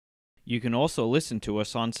You can also listen to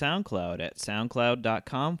us on SoundCloud at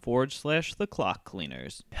soundcloud.com/The Clock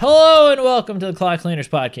Cleaners. Hello and welcome to the Clock Cleaners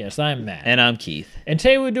podcast. I'm Matt. And I'm Keith. And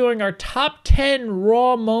today we're doing our top 10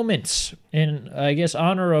 Raw moments in, I guess,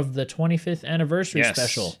 honor of the 25th anniversary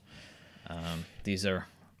special. These are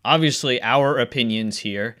obviously our opinions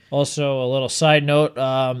here. Also, a little side note,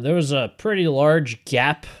 there was a pretty large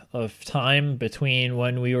gap of time between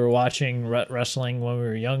when we were watching wrestling when we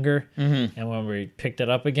were younger and when we picked it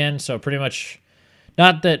up again. So pretty much,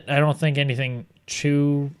 not that I don't think anything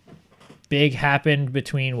too big happened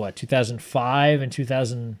between, 2005 and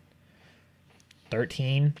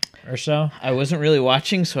 2013 or so? I wasn't really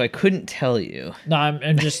watching, so I couldn't tell you. No,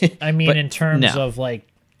 I'm just, I mean, in terms of,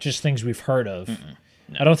 just things we've heard of. No.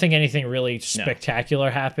 I don't think anything really spectacular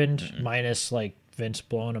happened, minus, Vince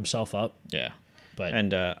blowing himself up. Yeah. But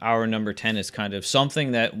and our number 10 is kind of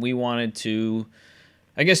something that we wanted to,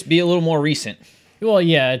 I guess, be a little more recent. Well,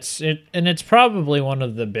 yeah, it's probably one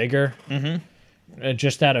of the bigger,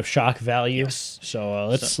 just out of shock value. Yes. So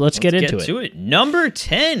let's get into it. Number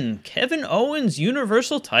 10, Kevin Owens'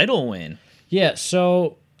 Universal title win. Yeah,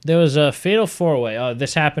 so there was a Fatal 4-Way.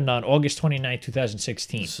 This happened on August 29,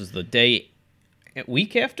 2016. This is the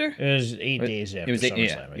week after? It was 8 days after. It was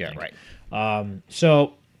SummerSlam, yeah, right.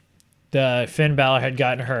 So the Finn Balor had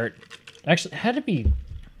gotten hurt. Actually, it had to be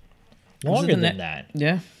longer than that.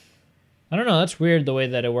 Yeah. I don't know. That's weird the way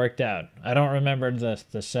that it worked out. I don't remember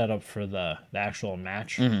the setup for the actual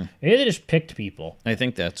match. Maybe they just picked people. I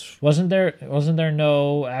think that's... Wasn't there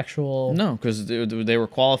no actual... No, because they were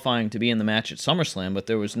qualifying to be in the match at SummerSlam, but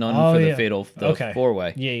there was none for the Fatal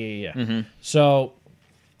 4-Way. Yeah. So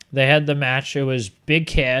they had the match. It was Big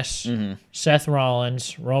Cass, Seth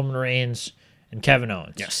Rollins, Roman Reigns, and Kevin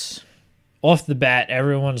Owens. Yes. Off the bat,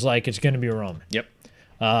 everyone's like, it's going to be Roman. Yep.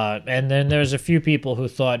 And then there's a few people who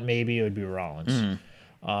thought maybe it would be Rollins.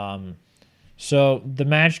 So the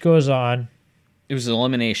match goes on. It was an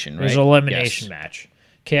elimination, right? It was an elimination match.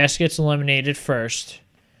 Cass gets eliminated first,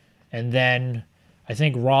 and then I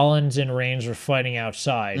think Rollins and Reigns were fighting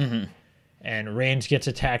outside, and Reigns gets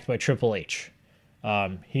attacked by Triple H.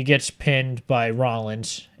 He gets pinned by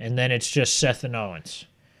Rollins, and then it's just Seth and Owens.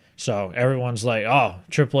 So everyone's like, oh,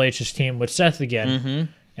 Triple H's team with Seth again.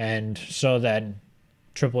 And so then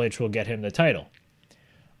Triple H will get him the title.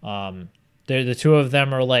 The two of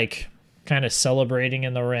them are kind of celebrating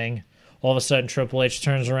in the ring. All of a sudden, Triple H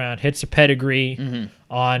turns around, hits a pedigree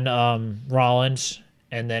on Rollins,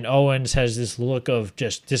 and then Owens has this look of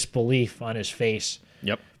just disbelief on his face.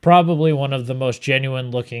 Yep. Probably one of the most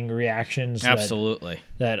genuine looking reactions Absolutely.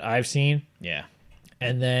 that I've seen. Yeah.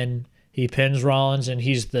 And then he pins Rollins, and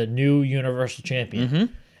he's the new Universal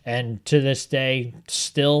Champion. And to this day,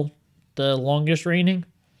 still the longest reigning?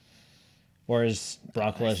 Or is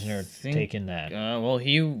Brock Lesnar taking that? What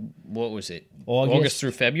was it? August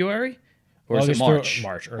through February? Or August is it March?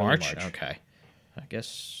 March. Okay. I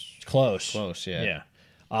guess... It's close. Close, yeah.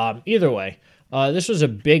 Either way, this was a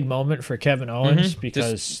big moment for Kevin Owens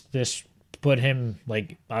because this put him,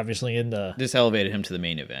 obviously in the... This elevated him to the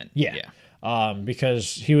main event. Yeah.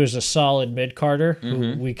 Because he was a solid mid-carder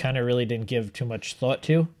who we kind of really didn't give too much thought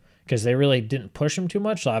to because they really didn't push him too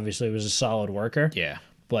much. So obviously, he was a solid worker. Yeah.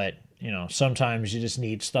 But, sometimes you just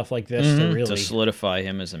need stuff like this to really... To solidify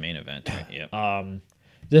him as a main event. Yep.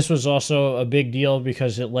 This was also a big deal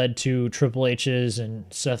because it led to Triple H's and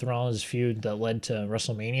Seth Rollins' feud that led to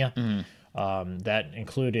WrestleMania. That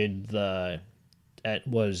included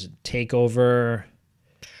was TakeOver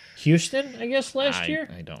Houston, I guess, last year?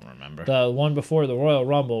 I don't remember. The one before the Royal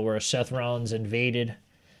Rumble where Seth Rollins invaded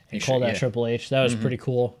and called out Triple H. That was pretty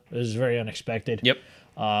cool. It was very unexpected. Yep.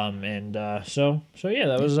 So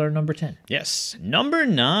that was our number 10. Yes. Number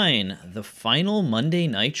 9, the final Monday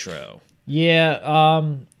Nitro. Yeah,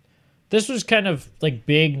 this was kind of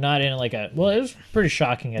big, not in it was pretty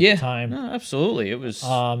shocking at the time. No, absolutely. It was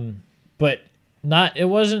but it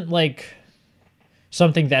wasn't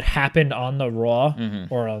something that happened on the Raw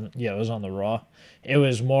it was on the Raw. It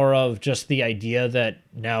was more of just the idea that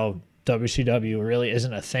now WCW really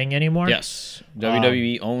isn't a thing anymore. Yes.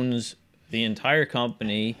 WWE owns the entire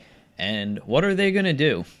company, and what are they going to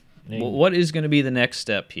do? What is going to be the next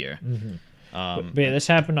step here? But this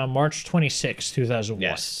happened on March 26, 2001.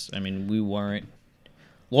 Yes. I mean, we weren't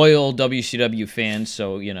loyal WCW fans,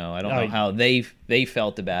 so, I don't know how they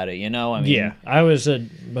felt about it, I mean... I was a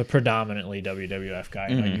predominantly WWF guy.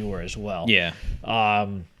 I know you were as well. Yeah. But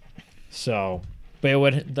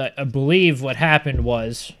I believe what happened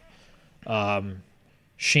was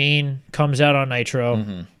Shane comes out on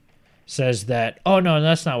Nitro, says that, oh, no,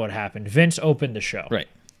 that's not what happened. Vince opened the show. Right.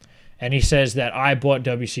 And he says that I bought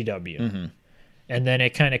WCW. And then it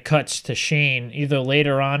kind of cuts to Shane either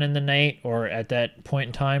later on in the night or at that point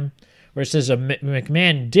in time where it says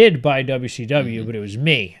McMahon did buy WCW, but it was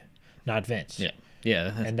me, not Vince. Yeah.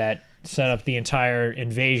 Yeah. And that set up the entire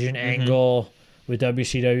invasion angle with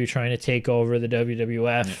WCW trying to take over the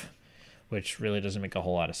WWF, which really doesn't make a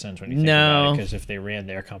whole lot of sense when you think about it, because if they ran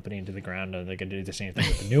their company into the ground, they could do the same thing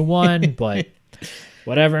with the new one, but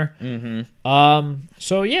whatever.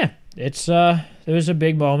 So yeah, it was a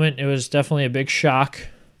big moment. It was definitely a big shock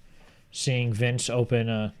seeing Vince open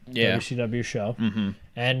a WCW show.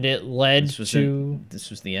 And it led to... This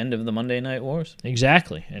was the end of the Monday Night Wars.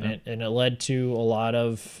 Exactly. And it led to a lot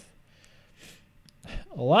of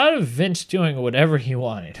Vince doing whatever he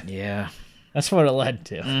wanted. Yeah. That's what it led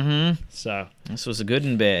to. So this was a good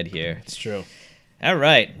and bad here. It's true. All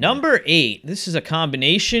right. Number 8. This is a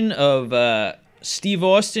combination of Steve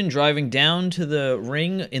Austin driving down to the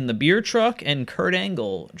ring in the beer truck and Kurt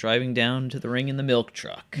Angle driving down to the ring in the milk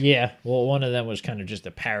truck. Yeah. Well, one of them was kind of just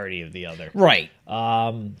a parody of the other. Right.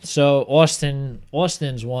 So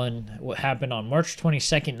Austin's one happened on March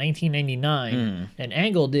 22nd, 1999, and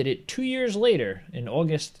Angle did it 2 years later in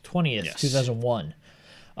August 20th, 2001.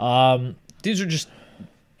 These are just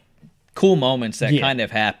cool moments that kind of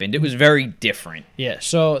happened. It was very different. Yeah.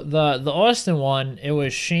 So the Austin one, it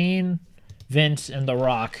was Shane, Vince, and The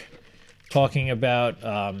Rock talking about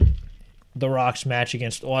The Rock's match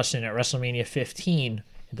against Austin at WrestleMania 15,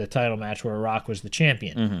 the title match where Rock was the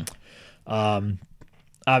champion.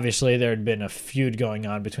 Obviously, there had been a feud going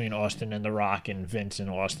on between Austin and The Rock, and Vince and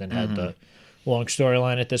Austin had the long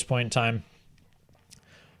storyline at this point in time.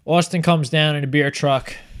 Austin comes down in a beer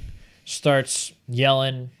truck, starts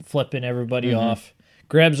yelling, flipping everybody off,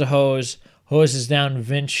 grabs a hoses down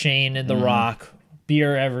Vince, Shane, and The Rock.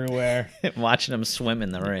 Beer everywhere. Watching them swim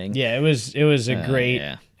in the ring. Yeah, it was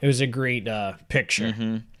a great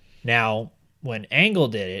picture. Now, when Angle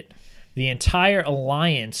did it, the entire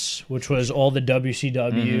alliance, which was all the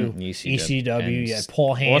WCW, ECW,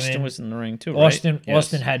 Paul Heyman. Austin was in the ring too, right?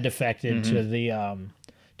 Austin had defected to the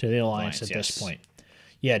alliance at this point.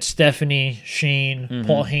 You had Stephanie, Shane,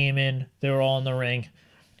 Paul Heyman. They were all in the ring.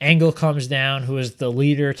 Angle comes down, who is the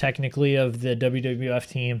leader, technically, of the WWF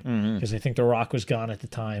team, because I think The Rock was gone at the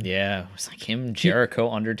time. Yeah, it was like him, Jericho,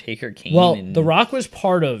 Undertaker, Kane. Well, The Rock was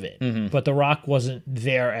part of it, but The Rock wasn't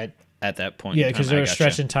there at that point. Yeah, because they were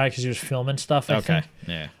stretching time because he was filming stuff, I think.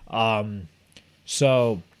 Yeah.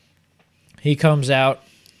 So he comes out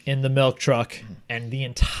in the milk truck, and the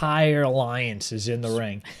entire alliance is in the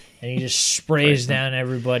ring. And he just sprays down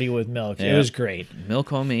everybody with milk. It was great.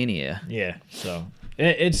 Milkomania. Yeah, so...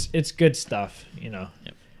 It's good stuff,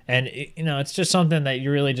 and it's just something that you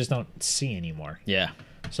really just don't see anymore. Yeah.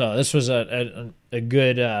 So this was a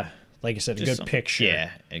good, like I said, just a good picture. Yeah,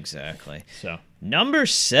 exactly. So number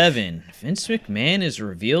 7, Vince McMahon is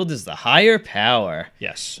revealed as the higher power.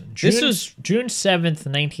 Yes. This was June 7th,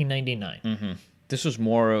 1999. This was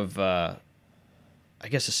more of, I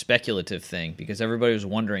guess, a speculative thing because everybody was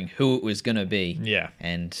wondering who it was going to be. Yeah.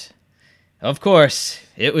 And... of course,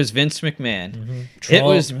 it was Vince McMahon. It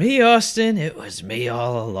was me, Austin. It was me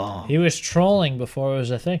all along. He was trolling before it was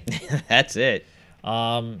a thing. That's it.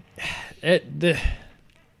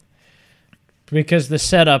 Because the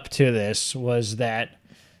setup to this was that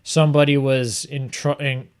somebody was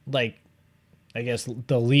I guess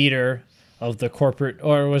the leader of the corporate,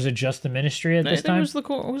 or was it just the ministry at this time? Was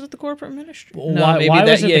it the corporate ministry? Well, why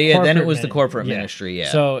was it the corporate then it was the corporate ministry. Yeah.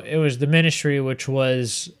 So it was the ministry, which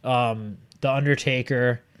was the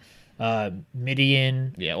Undertaker,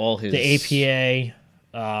 Midian, all his... the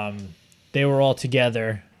APA. They were all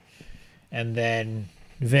together, and then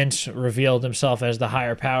Vince revealed himself as the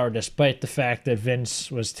higher power, despite the fact that Vince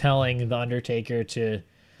was telling the Undertaker to...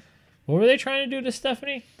 what were they trying to do to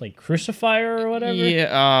Stephanie? Like crucify her or whatever? Yeah.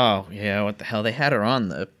 Oh, yeah. What the hell? They had her on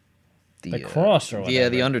the cross or whatever. Yeah,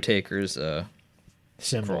 the Undertaker's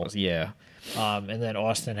symbol. Cross. Yeah. And then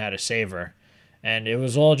Austin had to save her. And it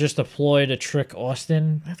was all just a ploy to trick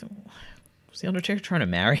Austin. Was the Undertaker trying to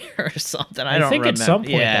marry her or something? I don't remember. At some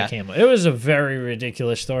point that came up. It was a very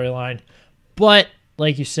ridiculous storyline. But,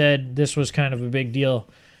 like you said, this was kind of a big deal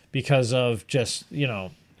because of just,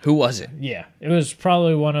 who was it? Yeah. It was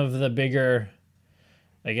probably one of the bigger,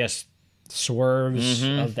 I guess, swerves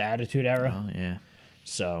of the Attitude Era. Oh, yeah.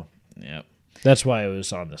 So, yep. That's why it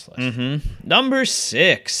was on this list. Number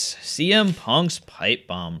 6, CM Punk's pipe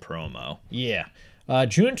bomb promo. Yeah.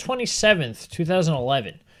 June 27th,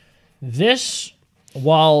 2011. This,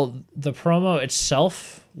 while the promo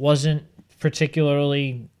itself wasn't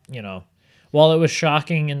particularly, while it was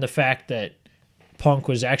shocking in the fact that Punk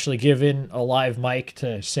was actually given a live mic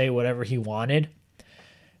to say whatever he wanted,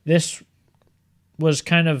 this was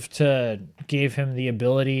kind of gave him the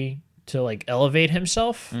ability to like elevate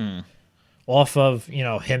himself off of, you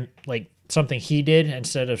know, him, like something he did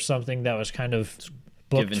instead of something that was kind of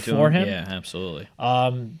booked Given to for him. Yeah, absolutely.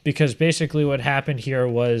 Because basically what happened here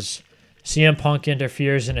was CM Punk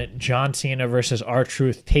interferes in a John Cena versus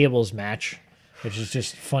R-Truth tables match, which is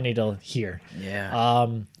just funny to hear. Yeah.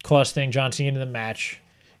 Costing John Cena the match,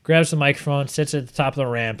 grabs the microphone, sits at the top of the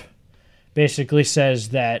ramp, basically says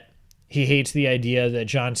that he hates the idea that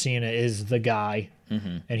John Cena is the guy,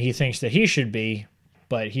 and he thinks that he should be,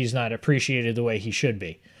 but he's not appreciated the way he should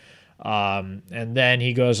be. And then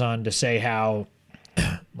he goes on to say how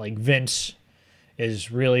like Vince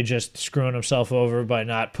is really just screwing himself over by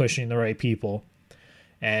not pushing the right people,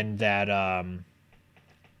 and that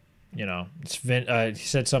you know, he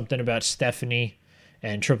said something about Stephanie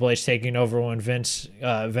and Triple H taking over when Vince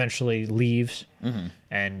eventually leaves,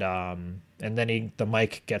 and then the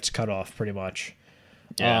mic gets cut off pretty much.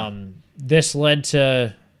 Yeah. This led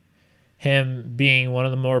to him being one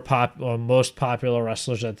of the most popular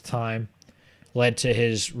wrestlers at the time, led to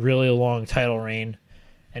his really long title reign,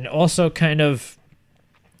 and also kind of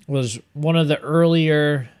was one of the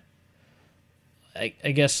earlier, I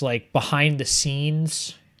guess, like behind the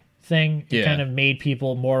scenes thing. It kind of made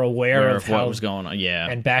people more aware of what was going on. Yeah.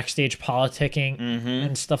 And backstage politicking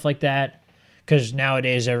and stuff like that. Because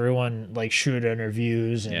nowadays everyone like shoot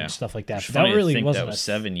interviews and stuff like that. But that really think wasn't that was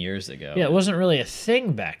 7 years ago. Yeah, it wasn't really a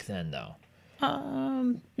thing back then, though.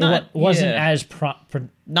 Not, wasn't as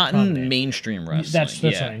not in mainstream wrestling. That's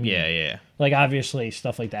what I mean. Yeah. Like obviously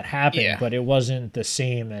stuff like that happened, but it wasn't the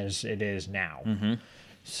same as it is now.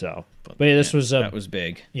 So, but yeah, that was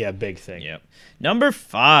big. Yeah, big thing. Yep. Number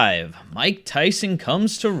 5, Mike Tyson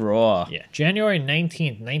comes to Raw. Yeah, January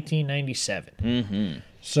 19th, 1997.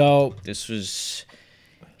 So this was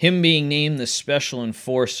him being named the special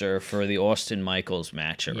enforcer for the Austin Michaels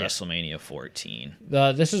match at WrestleMania 14.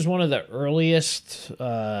 This is one of the earliest,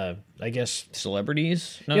 I guess,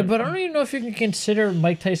 celebrities. No? Yeah, but I don't even know if you can consider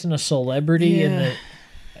Mike Tyson a celebrity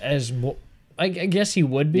I guess he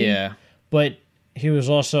would be. Yeah, but he was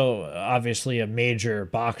also obviously a major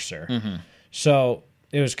boxer. So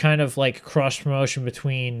it was kind of like cross promotion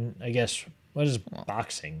between, I guess, what is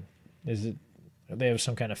boxing? Is it? They have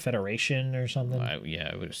some kind of federation or something? I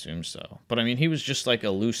would assume so. But, I mean, he was just like a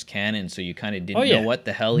loose cannon, so you kind of didn't know what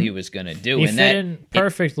the hell he was going to do. He fit in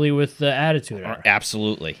perfectly with the Attitude Era.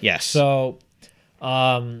 Absolutely, yes. So,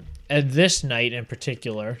 at this night in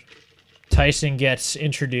particular, Tyson gets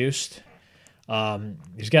introduced.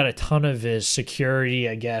 He's got a ton of his security,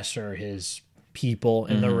 I guess, or his people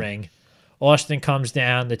in the ring. Austin comes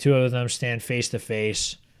down. The two of them stand face to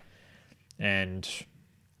face. And...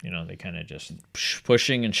 you know, they kind of just...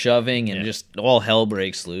 pushing and shoving, and just all hell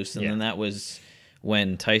breaks loose. And then that was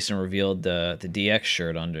when Tyson revealed the DX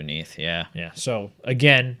shirt underneath. Yeah. Yeah. So,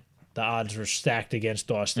 again, the odds were stacked against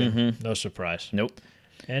Austin. No surprise. Nope.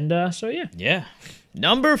 And so, yeah. Yeah.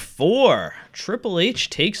 Number 4, Triple H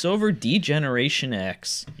takes over D-Generation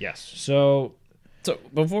X. Yes. So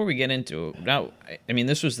before we get into it, now, I mean,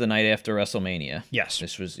 this was the night after WrestleMania. Yes.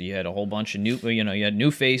 This was, you had a whole bunch of you had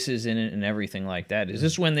new faces in it and everything like that. Is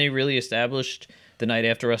this when they really established the night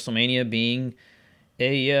after WrestleMania being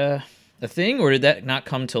a thing, or did that not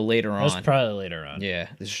come till later on? That was probably later on. Yeah,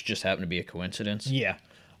 this just happened to be a coincidence. Yeah.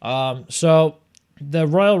 So the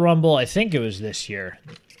Royal Rumble, I think it was this year,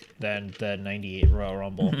 then the 98 Royal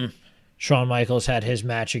Rumble. Shawn Michaels had his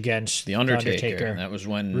match against The Undertaker. That was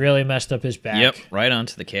when... really messed up his back. Yep, right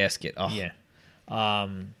onto the casket. Oh. Yeah.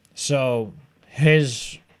 So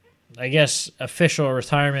his, I guess, official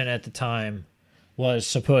retirement at the time was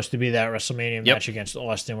supposed to be that WrestleMania match against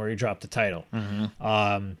Austin where he dropped the title.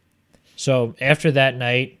 So after that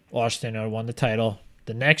night, Austin had won the title.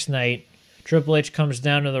 The next night, Triple H comes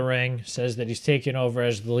down to the ring, says that he's taking over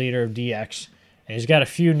as the leader of DX. And he's got a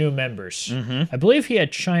few new members. I believe he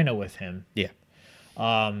had China with him. Yeah.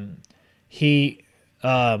 He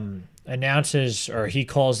announces, or he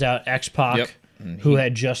calls out X-Pac, who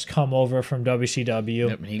had just come over from WCW.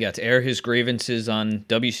 Yep, and he got to air his grievances on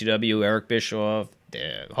WCW, Eric Bischoff,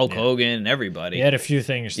 Hulk Hogan, and everybody. He had a few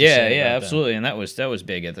things to say Yeah, about absolutely, and that was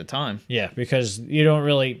big at the time. Yeah, because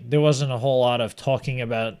there wasn't a whole lot of talking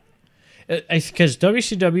about... Because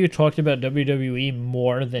WCW talked about WWE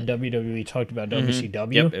more than WWE talked about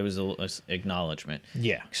WCW. Yep, it was an acknowledgement.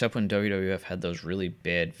 Yeah. Except when WWF had those really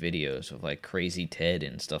bad videos of like Crazy Ted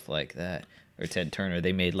and stuff like that, or Ted Turner.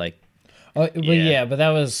 They made like... but that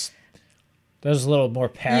was a little more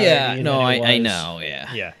parody. Yeah, no, I know,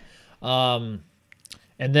 yeah. Yeah.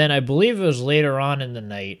 And then I believe it was later on in the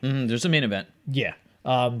night. There's a main event. Yeah.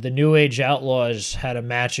 the New Age Outlaws had a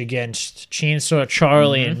match against Chainsaw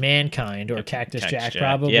Charlie and Mankind, or Cactus Jack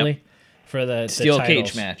probably, yep. for the Steel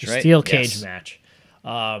titles. cage match, The right? Steel cage Yes. match.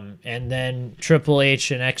 And then Triple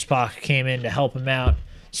H and X-Pac came in to help him out,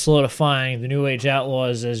 solidifying the New Age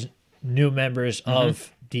Outlaws as new members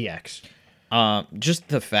of DX. Just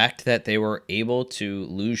the fact that they were able to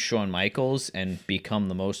lose Shawn Michaels and become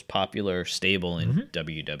the most popular stable in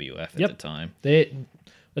WWF at the time.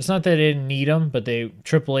 It's not that they didn't need them, but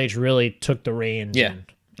Triple H really took the reins. Yeah, and,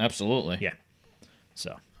 absolutely. yeah.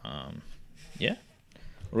 So, Yeah.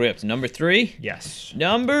 We're up to number 3. yes.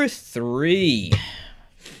 Number 3.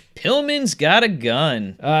 Pillman's Got a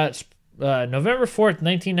Gun. It's November 4th,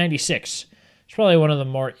 1996. It's probably one of the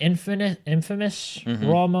more infamous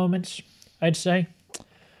Raw moments, I'd say.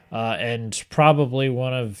 And probably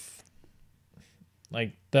one of,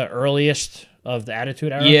 like, the earliest of the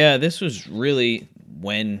Attitude Era. Yeah, this was really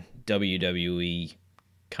when WWE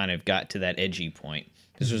kind of got to that edgy point.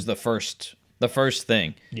 This was the first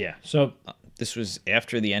thing. Yeah. So, This was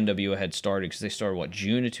after the NWO had started, because they started, what,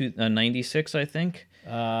 June of 96, I think?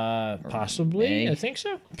 possibly. May. I think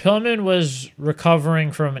so. Pillman was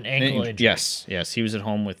recovering from an ankle injury. Yes. He was at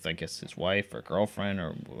home with, I guess, his wife or girlfriend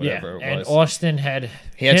or whatever it and was. Austin had...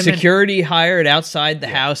 He had security hired outside the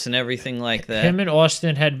house and everything like that. Him and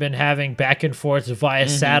Austin had been having back and forth via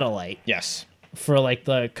satellite Yes. for like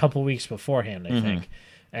the couple weeks beforehand, I think.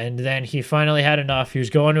 And then he finally had enough. He was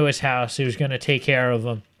going to his house. He was going to take care of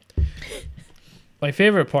him. My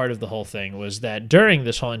favorite part of the whole thing was that during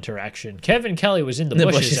this whole interaction, Kevin Kelly was in the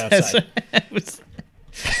bushes outside. It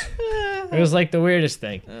was like the weirdest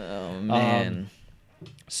thing. Oh, man.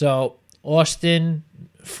 So Austin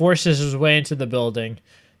forces his way into the building.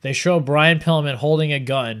 They show Brian Pillman holding a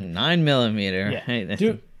gun. 9mm. Yeah.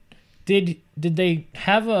 Hey, Did they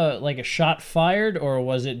have a shot fired, or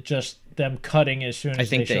was it just them cutting as soon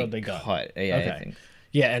as they showed the gun? Cut. Yeah, Okay. I think.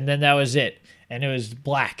 Yeah, and then that was it. And it was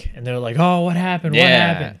black. And they were like, oh, what happened?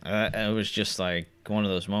 Yeah, What happened? it was just like one of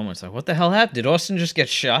those moments like, what the hell happened? Did Austin just get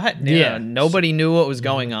shot? Yeah. Nobody knew what was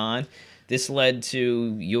going on. This led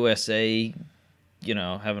to USA,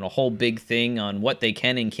 having a whole big thing on what they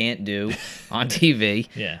can and can't do on TV.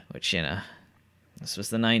 Yeah. Which, this was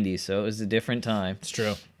the 90s, so it was a different time. It's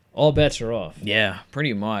true. All bets are off. Yeah,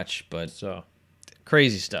 pretty much, but So,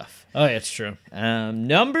 crazy stuff. oh, yeah, it's true.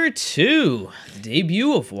 Number 2, the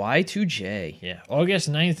debut of Y2J. Yeah, August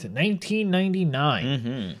 9th,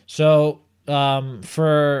 1999. So,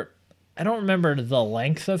 I don't remember the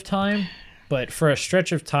length of time, but for a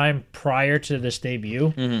stretch of time prior to this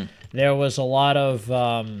debut, there was a lot of,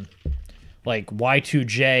 like,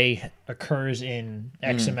 Y2J occurs in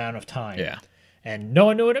X amount of time. Yeah. And no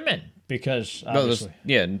one knew what it meant, because, obviously...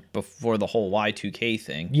 Before the whole Y2K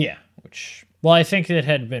thing. Yeah. Which... Well, I think it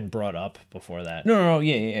had been brought up before that. No,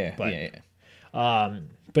 yeah. But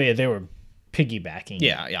yeah, they were piggybacking.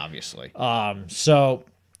 Yeah, obviously. So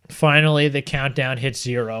finally, the countdown hit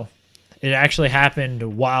 0. It actually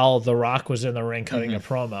happened while The Rock was in the ring cutting a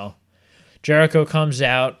promo. Jericho comes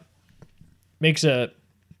out, makes a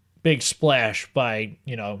big splash by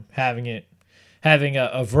having it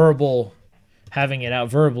out verbally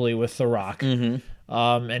with The Rock. And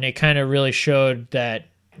it kind of really showed that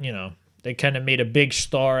they kind of made a big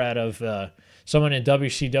star out of someone in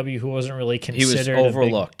WCW who wasn't really considered. He was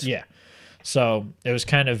overlooked. Yeah. So it was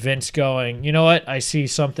kind of Vince going, you know what? I see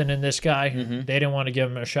something in this guy. They didn't want to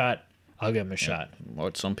give him a shot. I'll give him a shot.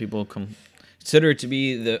 What some people consider to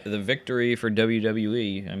be the victory for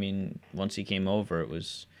WWE. I mean, once he came over,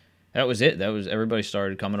 that was it. That was everybody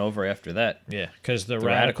started coming over after that. Yeah, because the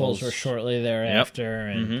Radicals were shortly thereafter.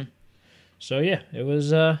 And so, yeah, it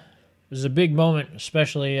was a big moment,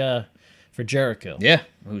 especially for Jericho. Yeah,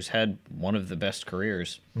 who's had one of the best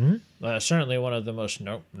careers. Certainly one of the most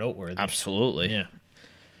noteworthy. Absolutely. Yeah.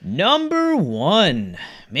 Number 1,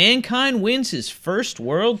 Mankind wins his first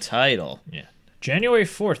world title. Yeah. January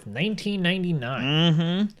 4th,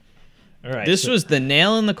 1999. All right. This was the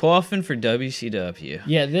nail in the coffin for WCW.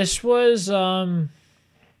 Yeah, this was a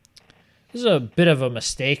bit of a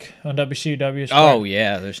mistake on WCW's part. Oh,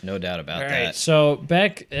 yeah, there's no doubt about that. Right, so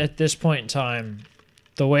back at this point in time,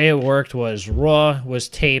 the way it worked was Raw was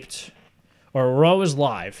taped, or Raw was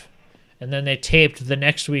live, and then they taped the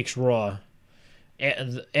next week's Raw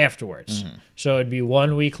afterwards. So it'd be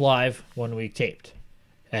 1 week live, 1 week taped,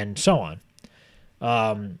 and so on.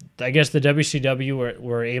 I guess the WCW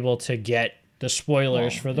were able to get the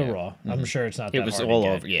spoilers for the Raw. I'm sure it's not that hard to get. It was all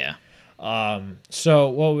over, yeah. So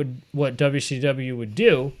what WCW would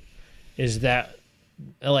do is that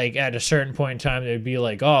like at a certain point in time, they'd be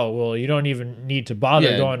like, "Oh, well, you don't even need to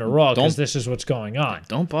bother going to Raw because this is what's going on.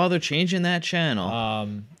 Don't bother changing that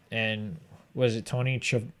channel." And was it Tony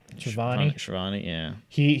Schiavone? Schiavone, yeah.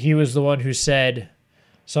 He was the one who said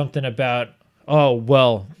something about, "Oh,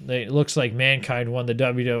 well, it looks like Mankind won the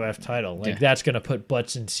WWF title. Like that's going to put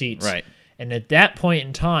butts in seats." Right. And at that point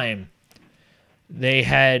in time, they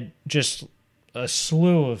had just a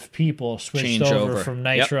slew of people switched over from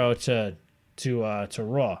Nitro to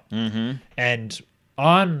Raw. Mm-hmm. And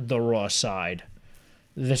on the Raw side,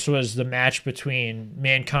 this was the match between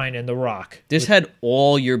Mankind and The Rock. This had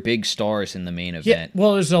all your big stars in the main event. Yeah,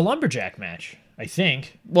 well, it was a lumberjack match, I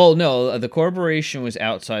think. Well, no, the Corporation was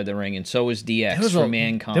outside the ring, and so was DX for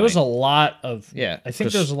Mankind. There was a lot of... Yeah. I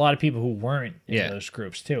think there was a lot of people who weren't in those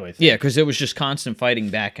groups, too, I think. Yeah, because it was just constant fighting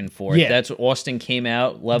back and forth. Yeah. That's what Austin came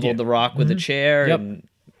out, leveled The Rock with a chair. Yep.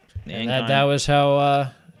 And that was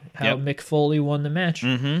how Mick Foley won the match.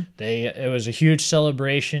 Mm-hmm. It was a huge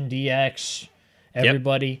celebration, DX...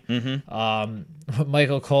 Everybody. Yep. Mm-hmm.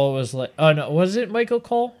 Michael Cole was like, oh no, was it Michael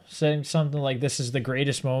Cole saying something like this is the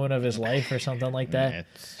greatest moment of his life or something like that?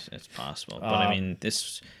 It's possible. But I mean,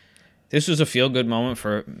 this was a feel-good moment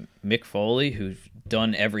for Mick Foley, who's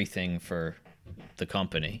done everything for the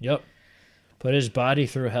company. Yep. Put his body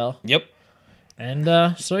through hell. Yep. And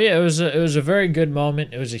so yeah, it was a very good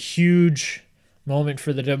moment. It was a huge moment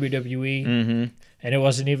for the WWE. Mm-hmm. And it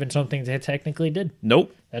wasn't even something they technically did.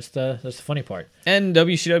 Nope. That's the funny part. And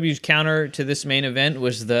WCW's counter to this main event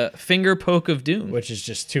was the finger poke of doom, which is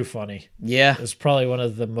just too funny. Yeah, it's probably one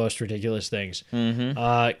of the most ridiculous things.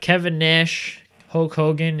 Mm-hmm. Kevin Nash, Hulk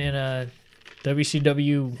Hogan in a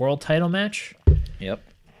WCW World Title match. Yep.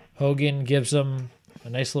 Hogan gives him a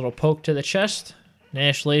nice little poke to the chest.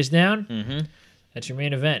 Nash lays down. Mm-hmm. That's your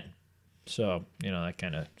main event. So, that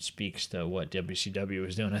kind of speaks to what WCW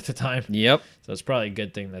was doing at the time. Yep. So it's probably a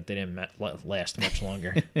good thing that they didn't last much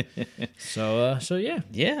longer. So yeah.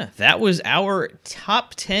 Yeah, that was our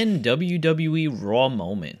top 10 WWE Raw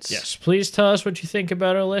moments. Yes. Please tell us what you think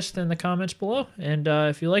about our list in the comments below. And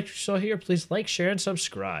if you liked what you saw here, please like, share, and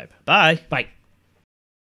subscribe. Bye. Bye.